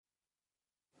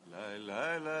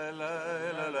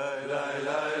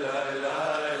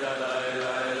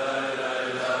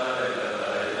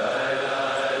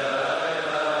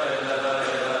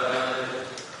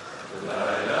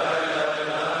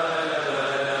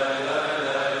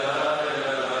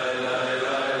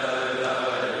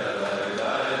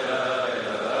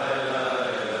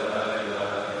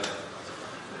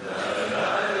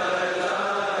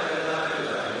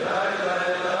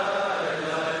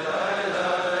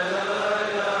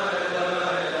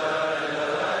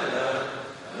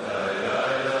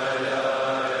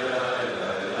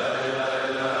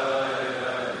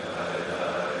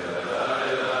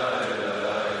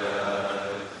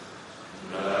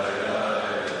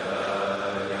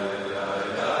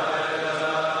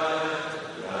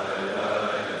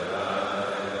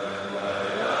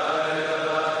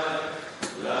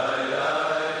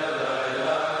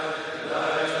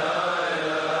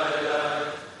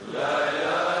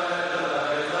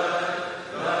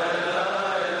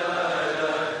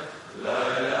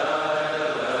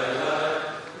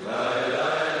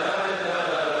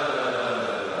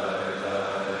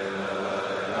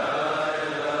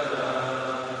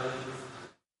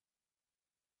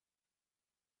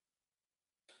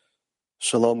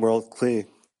Shalom World Kli.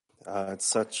 It's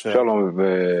such Shalom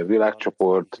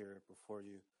világcsoport,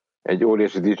 egy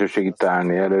óriási dicsőség itt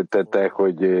állni előttetek,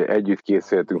 hogy együtt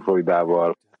készültünk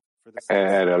Floridával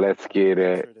erre a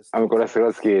leckére. Amikor ezt a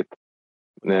leckét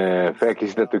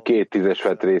felkészítettük, 2 tízes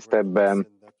vett részt ebben,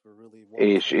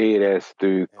 és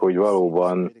éreztük, hogy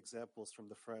valóban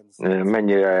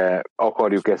mennyire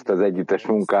akarjuk ezt az együttes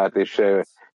munkát, és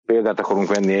példát akarunk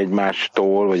venni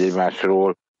egymástól, vagy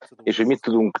egymásról, és hogy mit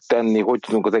tudunk tenni, hogy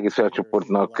tudunk az egész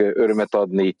felcsoportnak örömet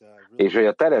adni, és hogy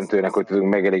a teremtőnek hogy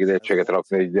tudunk megelégedettséget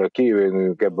rakni, hogy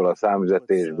kijövünk ebből a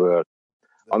számüzetésből,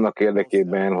 annak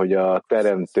érdekében, hogy a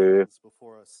teremtő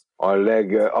a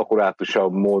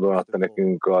legakkurátusabb módon adta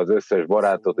nekünk az összes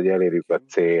barátot, hogy elérjük a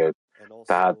célt.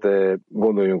 Tehát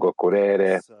gondoljunk akkor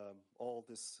erre,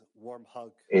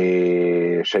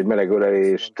 és egy meleg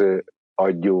ölelést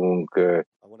adjunk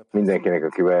mindenkinek,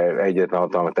 akivel egyetlen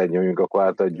hatalmat nyújjunk, akkor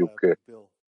átadjuk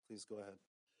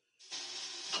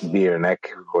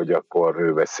Billnek, hogy akkor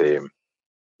ő beszéljen.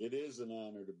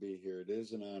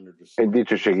 Egy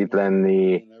dicsőség itt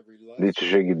lenni,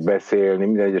 dicsőség itt beszélni,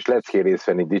 minden egyes lecké részt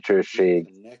venni, dicsőség,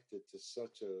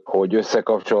 hogy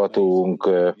összekapcsolatunk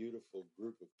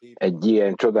egy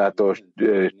ilyen csodálatos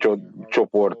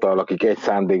csoporttal, akik egy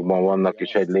szándékban vannak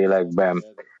és egy lélekben.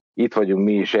 Itt vagyunk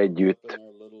mi is együtt,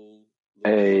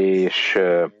 és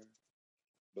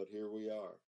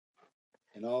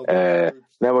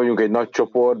nem vagyunk egy nagy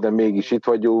csoport, de mégis itt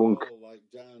vagyunk,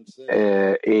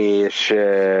 és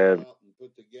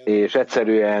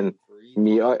egyszerűen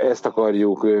mi ezt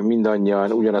akarjuk,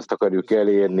 mindannyian ugyanazt akarjuk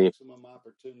elérni,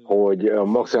 hogy a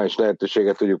maximális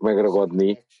lehetőséget tudjuk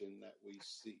megragadni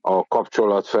a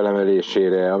kapcsolat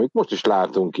felemelésére, amit most is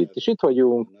látunk itt, és itt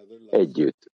vagyunk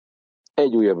együtt,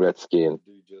 egy újabb leckén,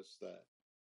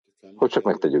 hogy csak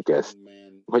megtegyük ezt,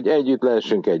 hogy együtt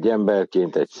lehessünk egy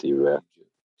emberként, egy szívvel,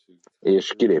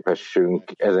 és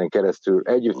kiléphessünk ezen keresztül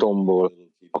Egyiptomból,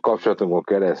 a kapcsolatunkon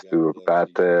keresztül,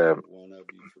 tehát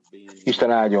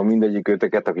Isten áldjon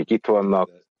mindegyikőteket, akik itt vannak,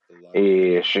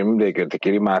 és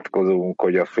mindegyikőtökért imádkozunk,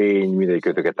 hogy a fény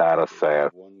mindegyikőtöket árassza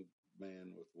el.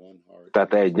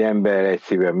 Tehát egy ember, egy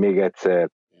szívem, még egyszer,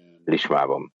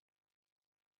 Lismában.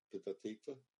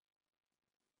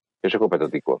 És akkor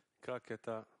Petatikva.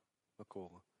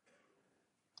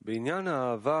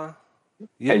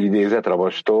 Egy idézet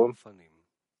Rabostól.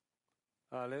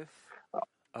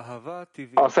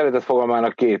 A szeretet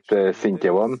fogalmának 2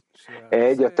 szintje van.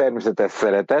 Egy a természetes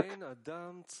szeretet,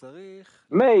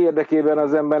 mely érdekében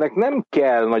az embernek nem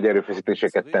kell nagy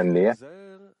erőfeszítéseket tennie,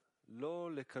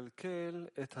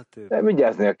 de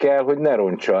vigyáznia kell, hogy ne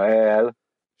rontsa el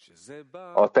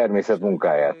a természet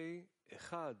munkáját.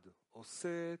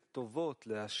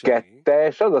 2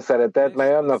 az a szeretet,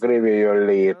 mely annak révén jön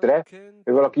létre,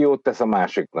 hogy valaki jót tesz a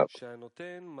másiknak.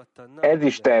 Ez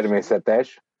is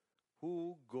természetes,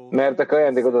 mert a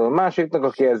ajándékot ad a másiknak,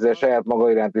 aki ezzel saját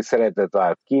maga iránti szeretet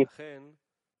vált ki.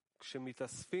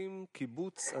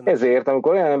 Ezért,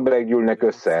 amikor olyan emberek gyűlnek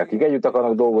össze, akik együtt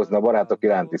akarnak dolgozni a barátok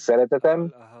iránti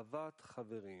szeretetem,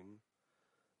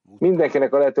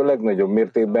 mindenkinek a lehető legnagyobb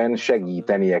mértékben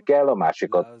segítenie kell a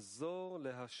másikat.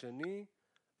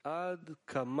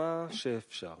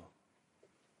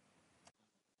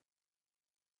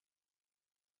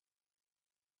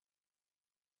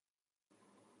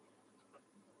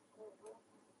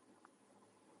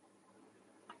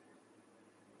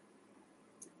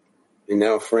 And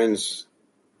now, friends,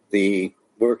 the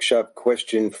workshop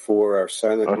question for our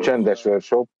silent A csendes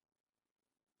workshop.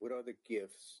 What are the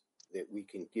gifts that we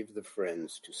can give the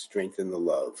friends to strengthen the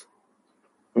love?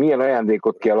 Milyen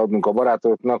ajándékot kell adnunk a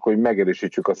barátoknak, hogy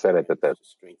megerősítsük a szeretetet?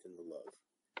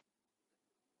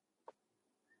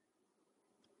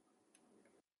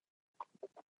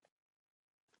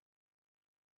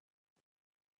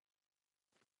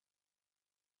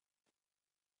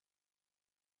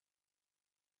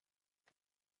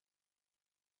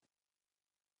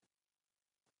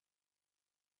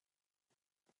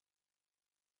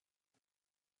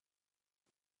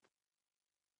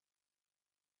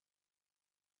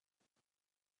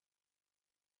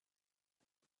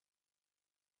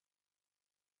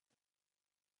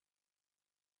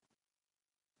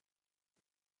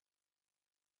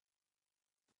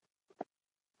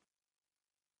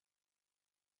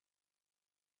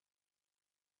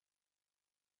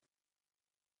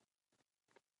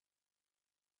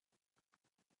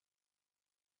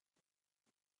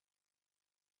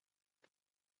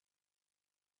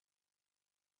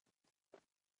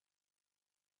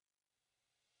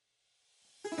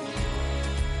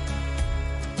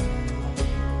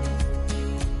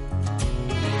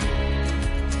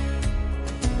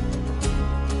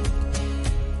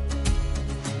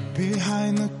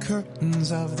 curtains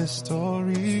of the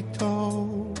story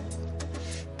told,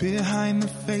 behind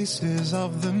the faces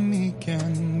of the meek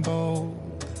and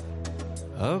bold,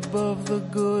 above the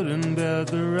good and bad,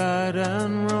 the right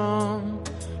and wrong,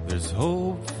 there's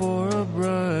hope for a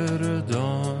brighter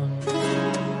dawn.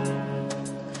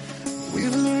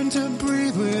 We've learned to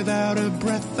breathe without a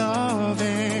breath of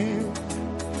air.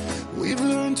 We've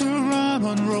learned to run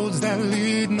on roads that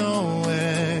lead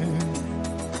nowhere.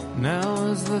 Now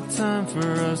is the time for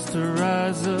us to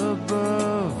rise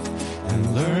above and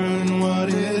learn what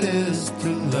it is to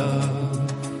love.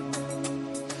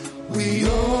 We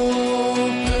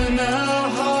open our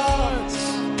hearts,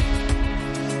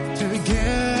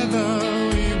 together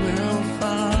we will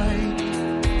find,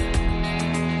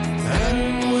 and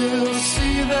we'll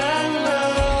see that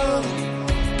love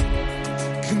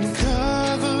can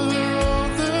cover all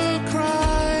the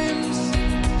crimes.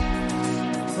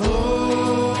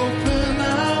 Open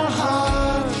our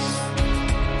hearts,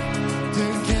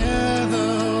 together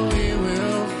we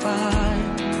will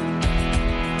find,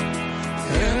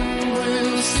 and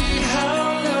we'll see how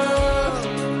love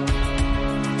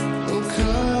will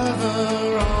cover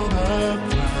all the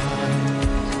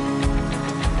crimes.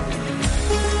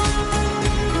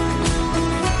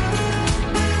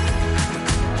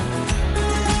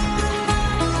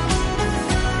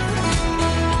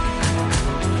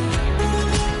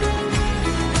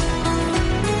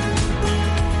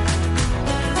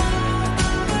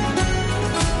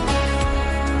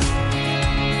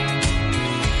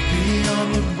 Beyond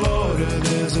the border,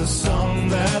 there's a song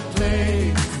that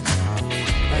plays,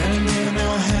 and in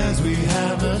our hands we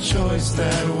have a choice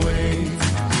that waits.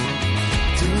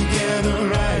 Together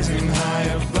rising high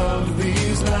above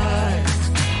these lights,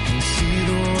 and see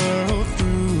the world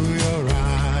through your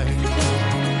eyes.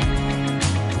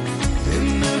 In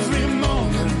every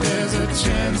moment there's a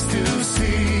chance to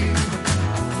see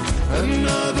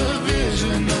another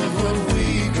vision of what we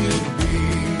could be.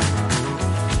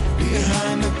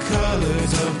 Behind the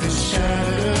colors of the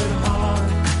shattered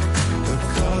heart, the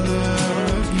color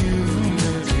of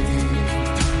unity.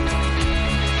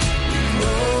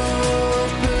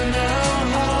 Open our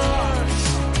hearts,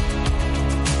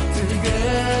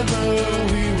 together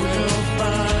we will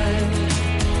find,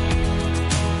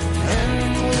 and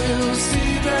we'll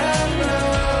see that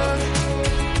love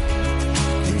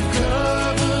can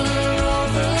cover all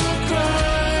the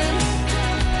crimes.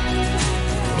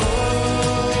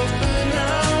 Open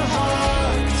our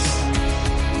hearts,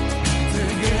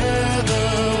 together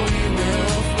we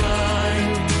will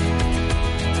find,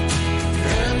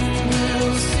 and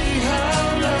we'll see how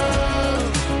love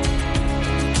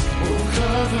will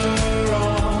cover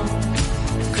all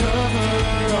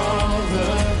the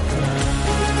crimes.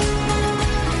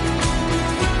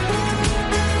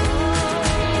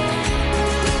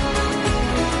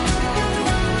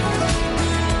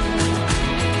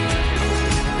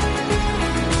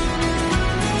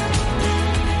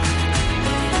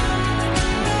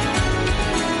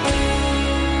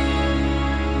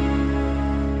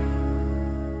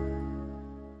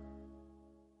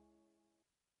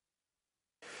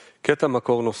 קטע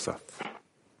מקור נוסף.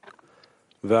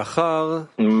 ואחר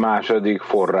Második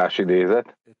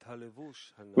forrásidézet. את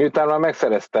הלבוש Miután már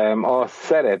megszereztem a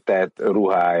szeretet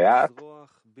ruháját,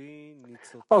 הנצרוח בי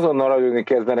ניצוצות azonnal ragyogni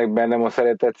kezdenek bennem a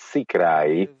szeretet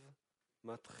szikrái,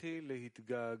 מתחיל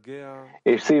להתגעגע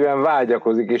és szívem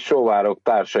vágyakozik és sóvárok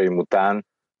társaim után,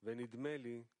 ונדמה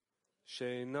לי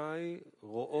שעיניי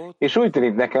רואות és úgy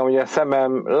tűnik nekem, hogy a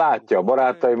szemem látja a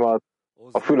barátaimat,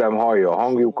 a fülem hallja a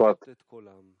hangjukat, את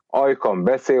קולם, ajkam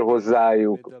beszél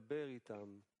hozzájuk, מדבר איתם,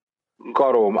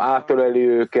 karom átöleli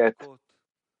őket, מכות,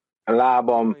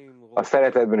 lábam עיניים a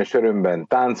szeretetben és örömben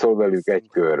táncol velük egy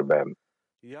körben.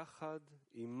 יחד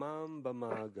עמם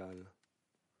במעגל.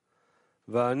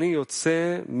 ואני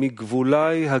יוצא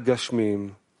מגבוליי הגשמיים,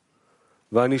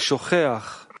 ואני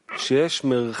שוכח שיש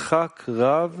מרחק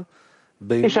רב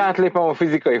בין És átlépem a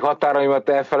fizikai határaimat,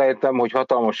 elfelejtem, hogy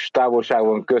hatalmas távolság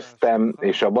van köztem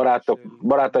és a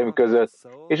barátaim között,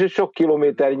 és hogy sok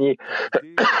kilométernyi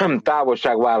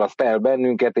távolság választ el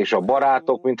bennünket, és a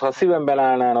barátok, mintha a szívemben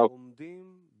állnának,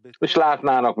 és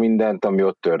látnának mindent, ami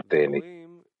ott történik.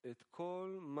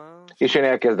 És én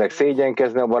elkezdek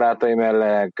szégyenkezni a barátaim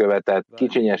ellen követett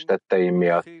kicsinyes tetteim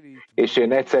miatt, és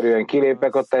én egyszerűen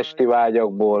kilépek a testi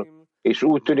vágyakból, és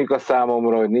úgy tűnik a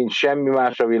számomra, hogy nincs semmi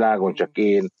más a világon, csak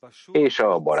én és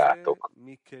a barátok.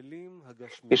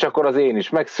 És akkor az én is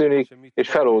megszűnik, és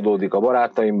feloldódik a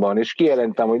barátaimban, és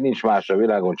kijelentem, hogy nincs más a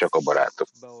világon, csak a barátok.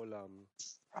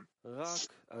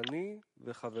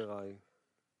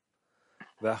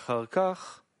 ואחר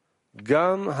כך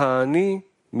גם האני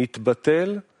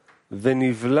מתבטל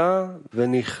ונבלע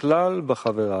ונכלל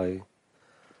בחבריי,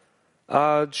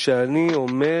 עד שאני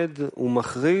עומד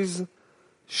ומכריז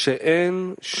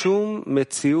שאין שום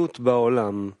מציאות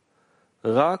בעולם,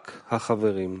 רק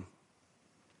החברים.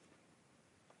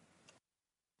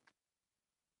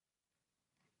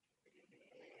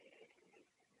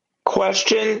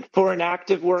 Question for an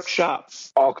active workshop.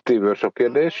 Aktív workshop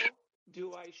kérdés.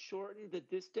 Do I shorten the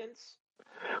distance?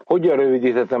 Hogyan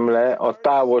rövidíthetem le a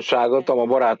távolságot a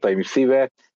barátaim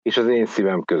szíve és az én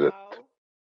szívem között?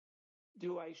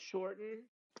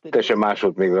 Teljesen más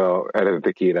volt még az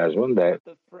eredeti kiírásban, de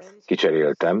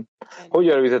kicseréltem.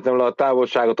 Hogyan rövidíthetem le a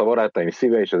távolságot a barátaim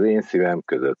szíve és az én szívem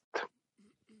között?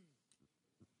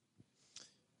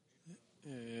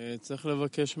 צריך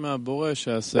לבקש מהבורא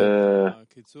שיעשה את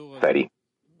הקיצור הזה, Feri.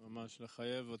 ממש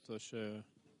לחייב אותו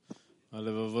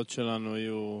שהלבבות שלנו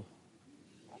יהיו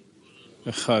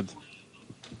אחד.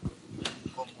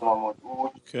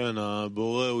 כן,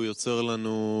 הבורא הוא יוצר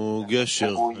לנו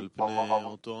גשר על פני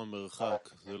אותו המרחק.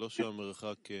 זה לא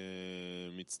שהמרחק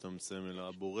מצטמצם, אלא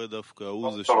הבורא דווקא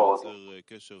הוא זה שיוצר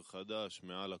קשר חדש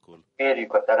מעל הכל.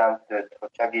 Kérjük a Teremtőt, hogy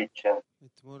segítsen,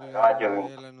 אתמול vágyunk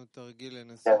היה לנו תרגיל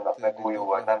לנסות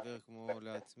לדאוג לחבר כמו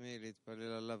לעצמי,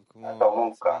 להתפלל עליו כמו ezt a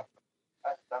munkát. לעצמי.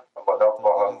 Ezt nem szabad abba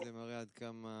התרגיל hagyni. הזה מראה עד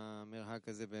כמה המרחק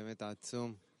הזה באמת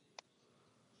עצום.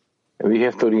 We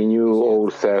have to renew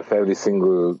ourselves every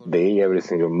single day, every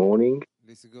single morning.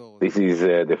 לסגור This is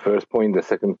the first point. The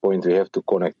second point, we have to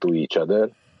connect to each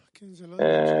other.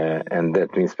 And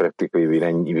that means practically we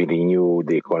renew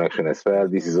the connection as well.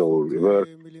 This is our work,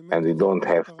 and we don't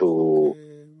have to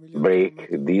break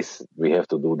this. We have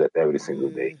to do that every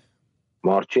single day.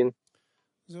 Marcin?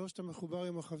 זה או שאתה מחובר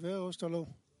עם החבר או שאתה לא.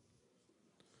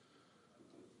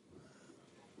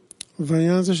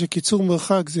 והעניין הזה שקיצור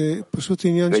מרחק זה פשוט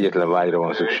עניין של... Egyetlen vágyra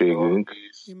van szükségünk,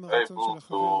 עם הרצון של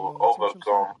החבר או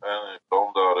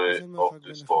הרצון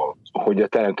שלך. hogy a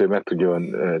teremtő meg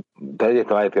tudjon, de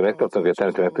egyetlen vágyat kell megtartani, hogy a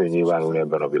teremtő meg tudjon nyilvánulni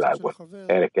ebben a világban.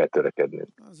 Erre kell törekednünk.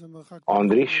 אז המרחק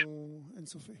Andris? הוא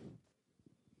אינסופי.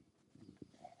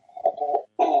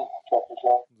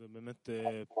 זה באמת,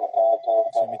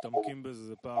 כשמתעמקים בזה,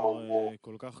 זה פער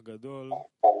כל כך גדול,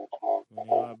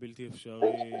 ונראה בלתי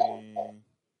אפשרי,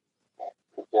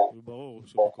 וברור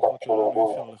שבכוחות שלנו אי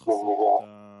אפשר לחסות את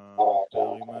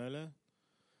הפערים האלה,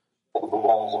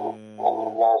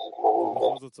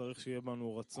 ובכל זאת צריך שיהיה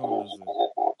בנו רצון לזה.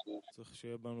 צריך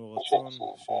שיהיה בנו רצון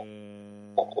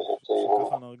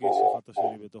שככה נרגיש אחד את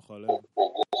השני בתוך הלב.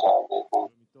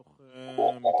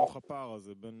 מתוך הפער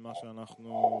הזה בין מה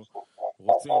שאנחנו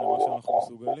רוצים למה שאנחנו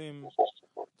מסוגלים,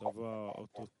 תבוא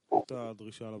אותה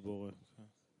דרישה לבורא.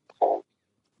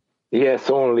 Yes,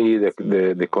 only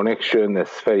the connection, as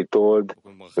Ferry told,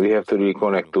 we have to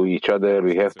reconnect to each other,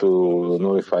 we have to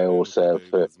notify ourselves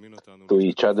to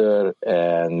each other,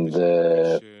 and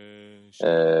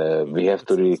we have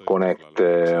to reconnect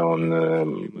on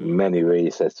many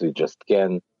ways as we just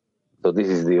can. So this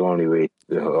is the only way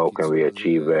how can we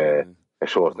achieve a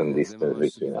shortened distance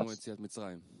between us.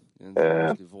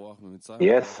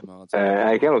 Yes,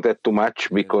 I cannot add too much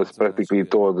because practically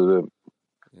told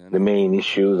the main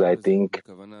issues, I think,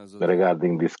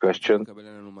 regarding this question.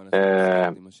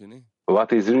 What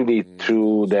is really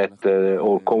true that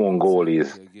our common goal is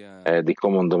the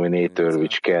common denominator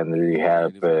which can really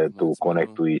help to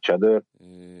connect to each other.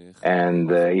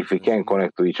 And if we can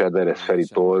connect to each other, as Ferry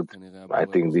told, I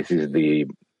think this is the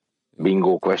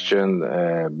bingo question.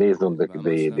 Based on the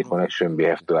connection, we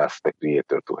have to ask the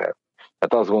Creator to help.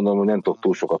 Hát azt gondolom, hogy nem tudok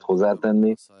túl sokat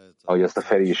hozzátenni, ahogy azt a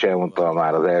Feri is elmondta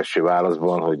már az első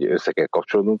válaszban, hogy össze kell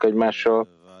kapcsolódnunk egymással.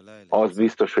 Az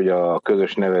biztos, hogy a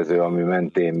közös nevező, ami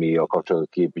mentén mi a kapcsolatot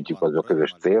kiépítjük, az a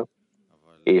közös cél.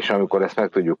 És amikor ezt meg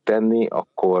tudjuk tenni,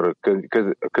 akkor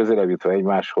közelebb jutva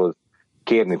egymáshoz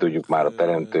kérni tudjuk már a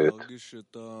Teremtőt,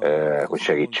 hogy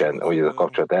segítsen, hogy ez a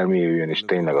kapcsolat elmélyüljön, és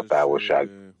tényleg a távolság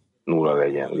nulla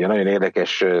legyen. Ugye nagyon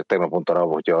érdekes, tegnap mondta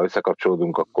Rav, hogyha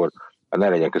összekapcsolódunk, akkor ne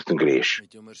legyen köztünk rés.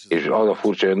 És az a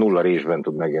furcsa, hogy nulla résben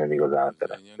tud megjelenni igazán a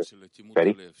Teremtő.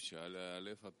 Feri?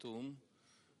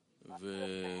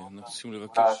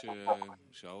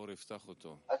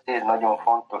 Ezért nagyon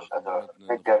fontos ez a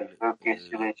reggeli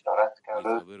fölkészülés, a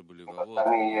leckelő, a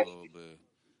személyes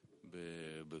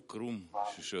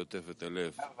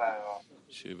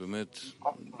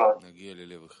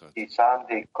kapcsolati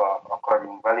szándékkal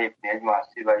akarjunk belépni egymás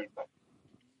szíveibe.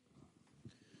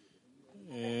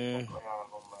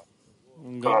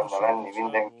 גם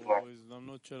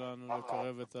ההזדמנות שלנו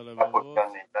לקרב את הלבבות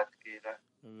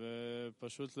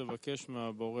ופשוט לבקש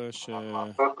מהבורא שיבנה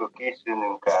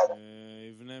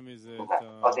מזה את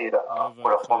הלב האחד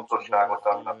שבו יכול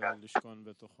לשכון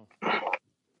בתוכו.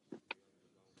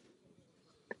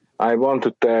 I want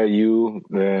to tell you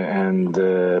and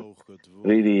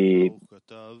really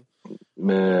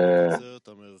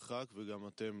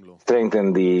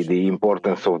strengthen the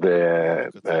importance of the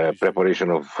preparation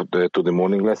to the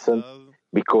morning lesson,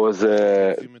 because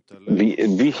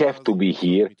we have to be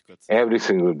here every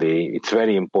single day. It's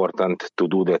very important to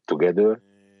do that together,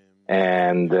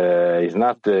 and it's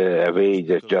not a way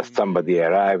that just somebody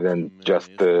arrived and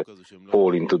just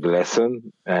fall into the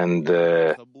lesson and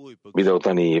without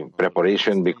any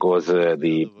preparation, because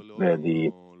the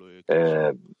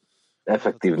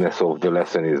effectiveness of the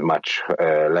lesson is much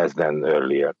less than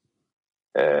earlier.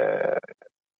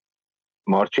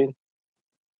 Marcin?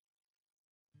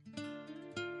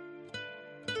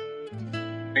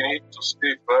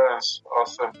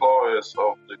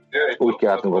 Úgy kell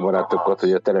látnunk a barátokat,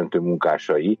 hogy a teremtő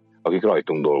munkásai, akik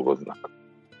rajtunk dolgoznak.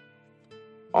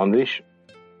 Andris?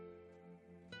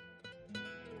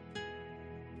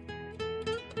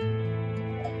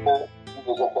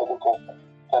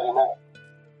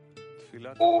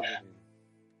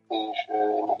 És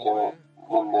nekem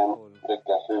minden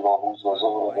reggel fő van húzva az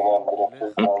orra, de nem merek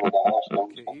fölkelni, de hát nem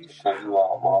csak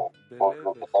közülában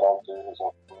fordulok a teremtőhöz,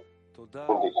 akkor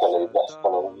mindig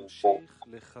felébresztelem, és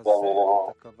remélem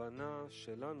a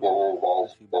jövőben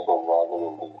ez be fog válni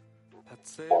mindig.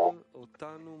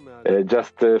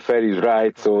 Just Ferry is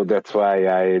right, so that's why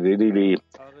I really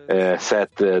set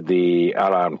the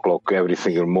alarm clock every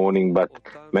single morning, but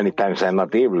many times I'm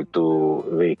not able to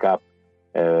wake up.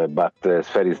 But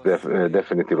Ferry is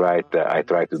definitely right, I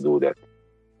try to do that.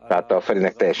 Tehát a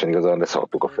Ferinek teljesen igazán, de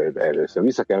szaladtuk a fejbe először.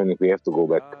 Vissza kell mennünk, we have to go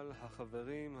back.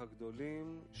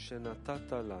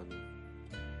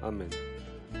 Amen.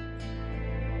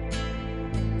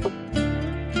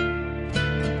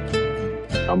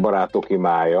 A barátok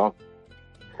imája.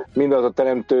 Mindaz a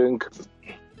teremtőnk,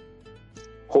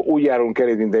 úgy járunk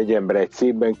el, mint egy ember egy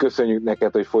szívben. Köszönjük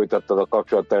neked, hogy folytattad a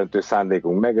kapcsolatteremtő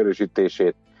szándékunk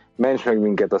megerősítését. Ments meg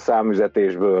minket a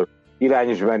számüzetésből,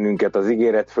 irányíts bennünket az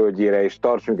ígéret földjére, és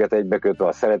tarts minket egybekötve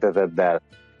a szereteteddel.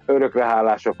 Örökre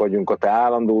hálásak vagyunk a te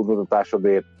állandó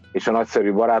útmutatásodért, és a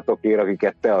nagyszerű barátokért,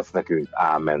 akiket te adsz nekünk.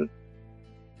 Ámen.